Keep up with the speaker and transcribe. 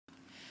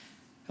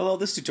Hello,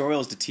 this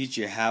tutorial is to teach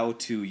you how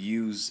to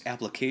use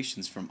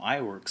applications from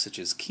iWork such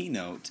as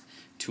Keynote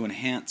to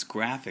enhance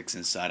graphics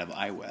inside of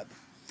iWeb.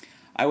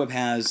 iWeb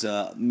has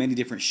many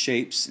different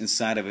shapes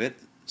inside of it,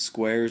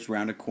 squares,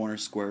 rounded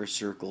corners, squares,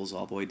 circles,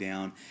 all the way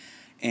down.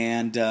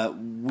 And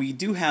we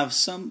do have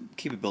some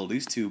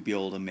capabilities to be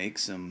able to make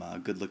some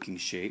good-looking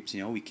shapes.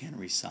 You know, we can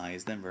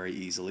resize them very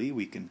easily.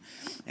 We can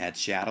add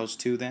shadows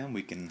to them.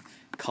 We can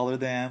color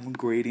them,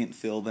 gradient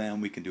fill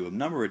them. We can do a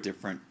number of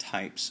different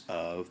types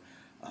of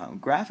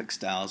graphic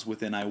styles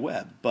within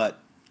iWeb. But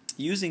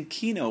using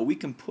Keynote, we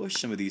can push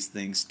some of these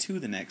things to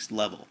the next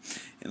level.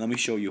 And let me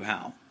show you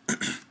how.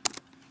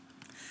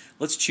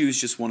 Let's choose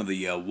just one of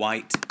the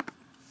white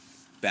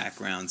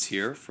backgrounds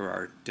here for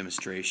our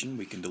demonstration.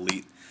 We can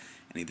delete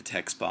any of the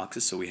text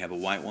boxes, so we have a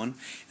white one.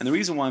 And the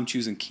reason why I'm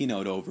choosing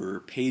Keynote over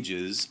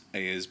Pages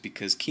is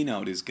because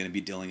Keynote is going to be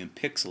dealing in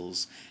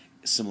pixels,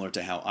 similar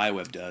to how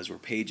iWeb does, where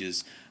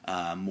Pages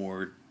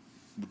more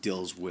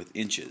deals with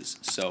inches.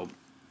 So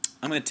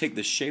I'm going to take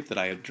the shape that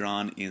I have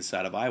drawn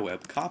inside of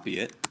iWeb, copy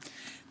it,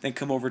 then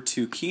come over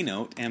to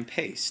Keynote and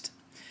paste.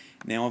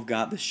 Now I've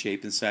got the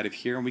shape inside of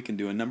here, and we can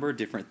do a number of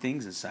different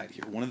things inside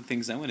here. One of the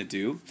things I'm going to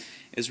do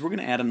is we're going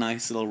to add a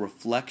nice little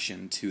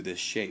reflection to this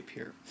shape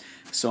here.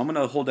 So I'm going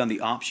to hold down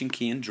the Option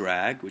key and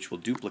drag, which will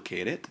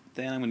duplicate it.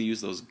 Then I'm going to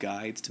use those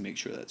guides to make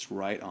sure that's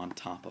right on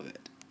top of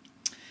it.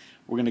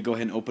 We're going to go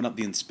ahead and open up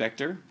the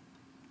inspector,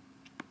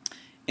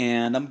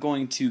 and I'm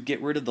going to get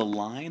rid of the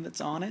line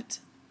that's on it.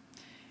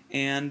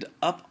 And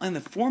up in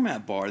the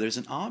format bar, there's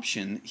an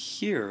option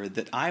here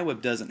that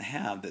iWeb doesn't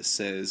have that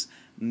says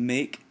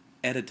Make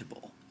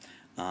Editable.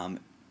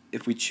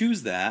 If we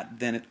choose that,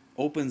 then it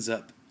opens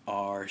up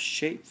our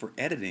shape for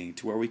editing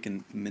to where we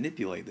can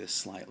manipulate this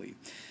slightly.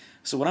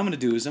 So what I'm going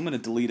to do is I'm going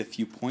to delete a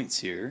few points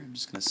here. I'm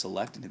just going to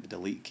select and hit the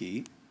delete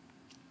key.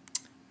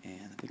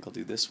 And I think I'll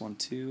do this one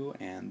too,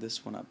 and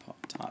this one up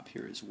top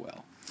here as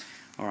well.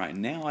 Alright,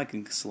 now I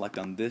can select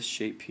on this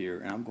shape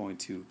here, and I'm going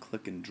to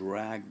click and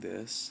drag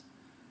this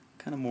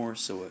kind of more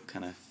so it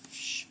kind of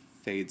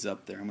fades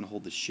up there. I'm going to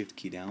hold the Shift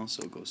key down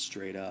so it goes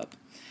straight up.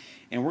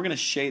 And we're going to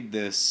shade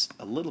this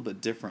a little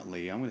bit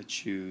differently. I'm going to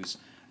choose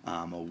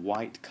a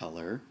white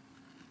color,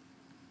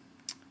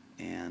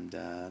 and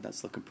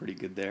that's looking pretty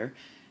good there.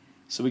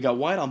 So we got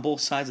white on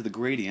both sides of the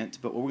gradient,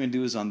 but what we're going to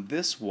do is on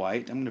this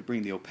white, I'm going to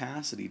bring the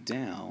opacity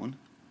down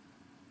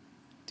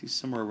to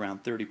somewhere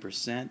around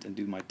 30% and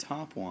do my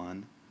top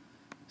one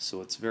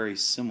so it's very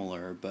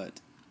similar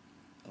but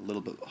a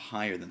little bit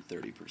higher than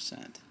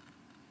 30%.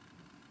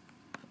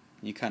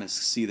 You kind of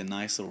see the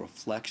nice little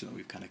reflection that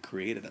we've kind of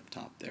created up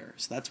top there.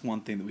 So that's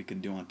one thing that we can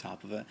do on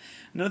top of it.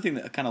 Another thing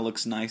that kind of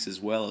looks nice as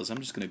well is I'm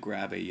just going to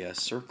grab a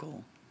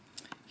circle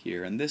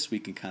here, and this we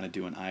can kind of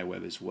do in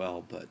iWeb as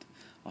well, but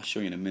I'll show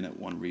you in a minute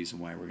one reason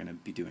why we're going to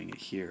be doing it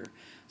here.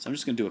 So I'm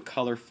just going to do a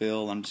color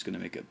fill. I'm just going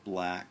to make it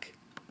black.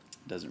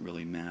 It doesn't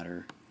really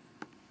matter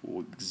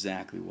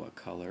exactly what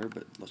color,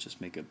 but let's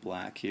just make it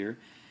black here.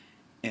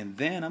 And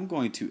then I'm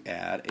going to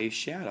add a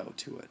shadow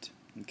to it.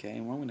 Okay,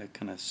 and we're going to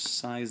kind of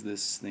size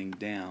this thing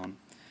down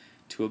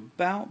to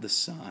about the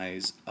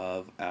size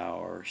of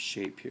our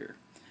shape here.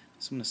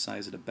 So I'm going to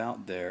size it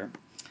about there.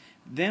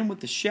 Then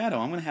with the shadow,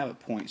 I'm going to have it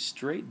point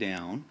straight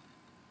down,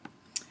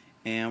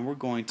 and we're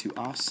going to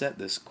offset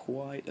this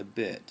quite a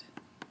bit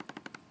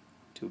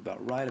to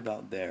about right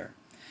about there.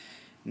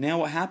 Now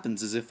what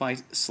happens is if I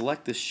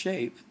select this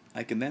shape,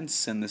 I can then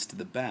send this to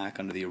the back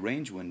under the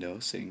Arrange window,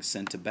 saying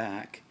Send to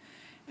Back.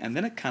 And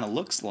then it kind of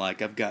looks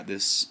like I've got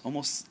this,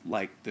 almost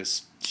like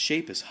this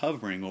shape is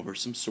hovering over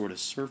some sort of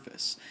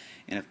surface.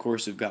 And of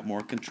course we've got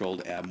more control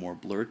to add more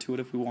blur to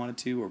it if we wanted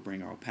to, or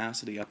bring our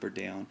opacity up or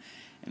down.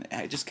 And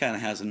it just kind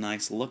of has a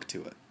nice look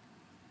to it.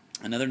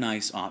 Another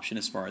nice option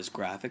as far as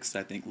graphics that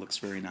I think looks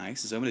very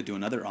nice is I'm going to do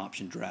another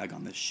option drag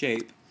on this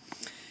shape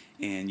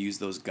and use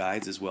those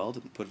guides as well to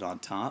put it on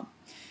top.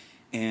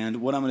 And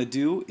what I'm going to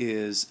do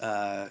is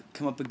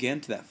come up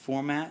again to that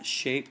Format,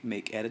 Shape,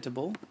 Make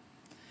Editable.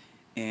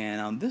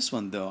 And on this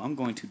one though, I'm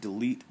going to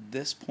delete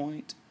this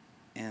point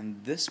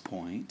and this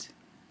point,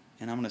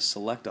 and I'm going to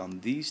select on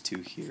these two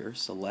here,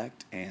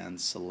 select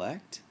and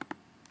select,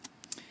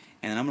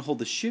 and I'm going to hold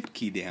the Shift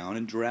key down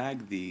and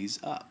drag these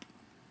up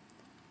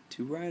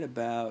to right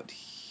about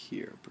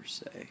here per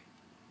se.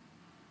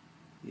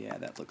 Yeah,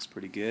 that looks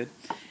pretty good.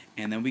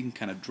 And then we can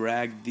kind of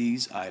drag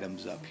these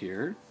items up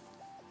here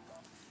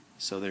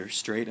so they're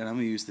straight, and I'm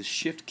going to use the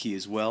Shift key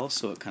as well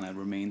so it kind of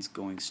remains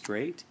going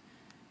straight.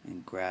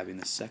 And grabbing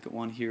the second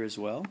one here as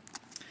well.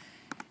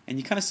 And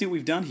you kind of see what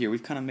we've done here.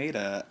 We've kind of made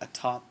a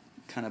top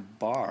kind of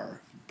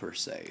bar per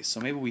se. So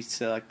maybe we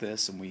select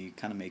this and we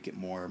kind of make it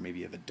more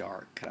maybe of a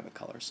dark kind of a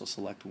color. So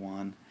select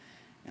one,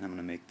 and I'm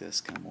going to make this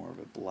kind of more of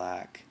a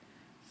black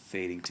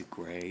fading to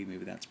gray.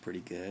 Maybe that's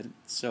pretty good.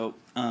 So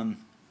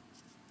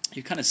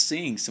you're kind of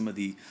seeing some of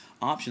the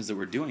options that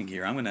we're doing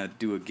here. I'm going to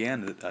do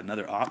again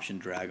another option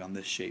drag on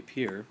this shape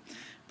here,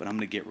 but I'm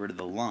going to get rid of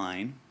the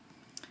line.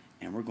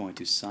 And we're going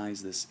to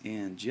size this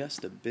in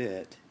just a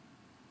bit.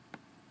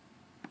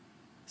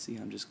 See,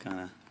 I'm just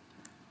kind of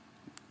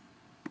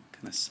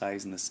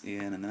sizing this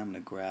in, and then I'm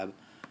going to grab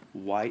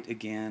white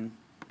again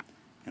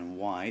and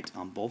white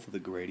on both of the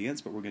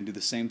gradients, but we're going to do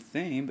the same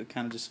thing but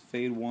kind of just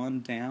fade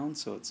one down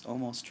so it's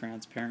almost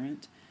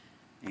transparent,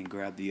 and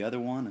grab the other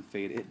one and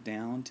fade it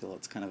down till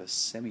it's kind of a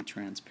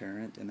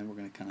semi-transparent, and then we're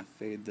going to kind of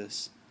fade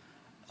this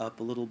up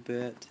a little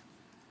bit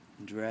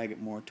and drag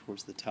it more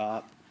towards the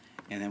top,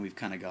 and then we've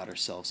kind of got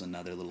ourselves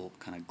another little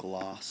kind of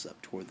gloss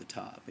up toward the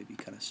top. Maybe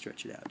kind of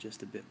stretch it out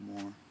just a bit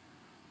more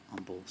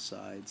on both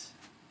sides.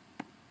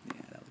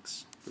 Yeah, that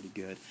looks pretty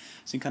good.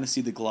 So you can kind of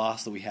see the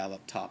gloss that we have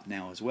up top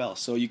now as well.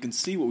 So you can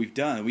see what we've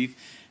done. We've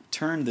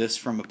turned this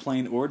from a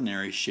plain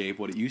ordinary shape,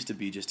 what it used to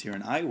be just here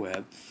in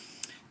iWeb,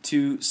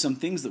 to some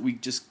things that we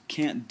just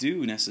can't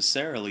do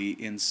necessarily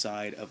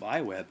inside of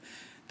iWeb.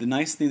 The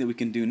nice thing that we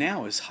can do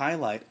now is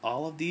highlight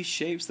all of these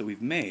shapes that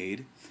we've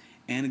made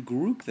and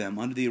group them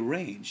under the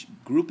arrange.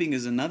 Grouping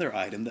is another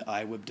item that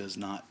iWeb does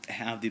not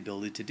have the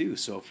ability to do.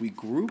 So if we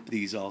group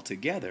these all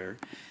together,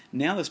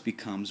 now this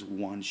becomes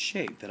one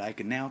shape that I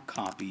can now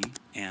copy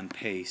and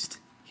paste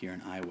here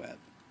in iWeb.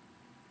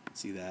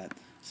 See that?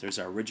 So there's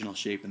our original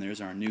shape and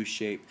there's our new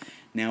shape.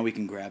 Now we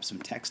can grab some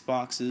text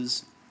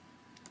boxes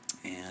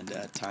and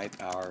type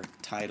our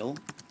title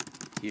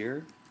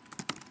here.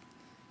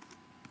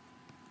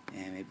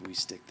 And maybe we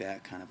stick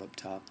that kind of up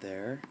top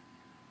there.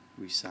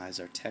 Resize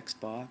our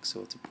text box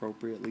so it's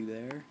appropriately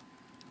there.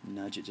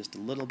 Nudge it just a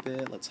little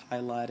bit. Let's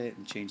highlight it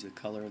and change the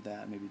color of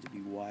that, maybe to be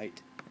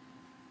white.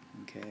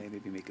 Okay,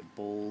 maybe make it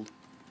bold.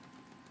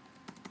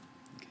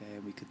 Okay,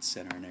 we could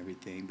center and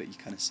everything, but you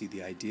kind of see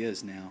the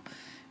ideas now.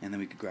 And then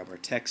we could grab our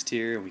text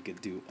here, and we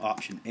could do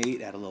option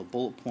 8, add a little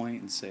bullet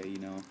point and say, you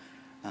know,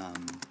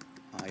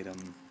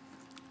 item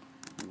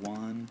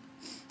 1,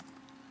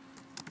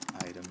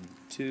 item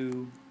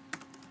 2,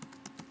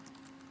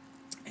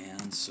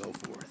 and so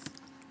forth.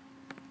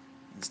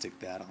 And stick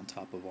that on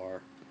top of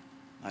our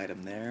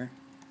item there.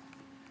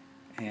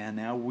 And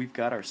now we've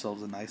got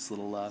ourselves a nice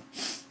little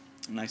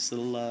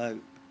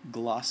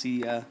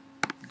glossy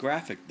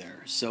graphic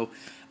there. So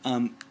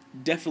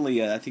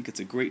definitely I think it's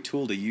a great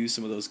tool to use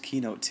some of those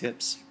Keynote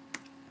tips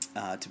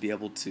to be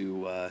able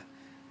to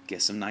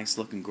get some nice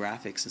looking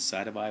graphics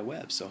inside of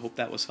iWeb. So I hope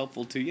that was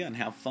helpful to you, and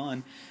have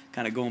fun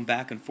kind of going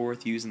back and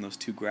forth using those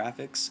two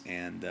graphics,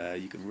 and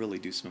you can really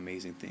do some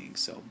amazing things.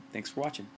 So thanks for watching.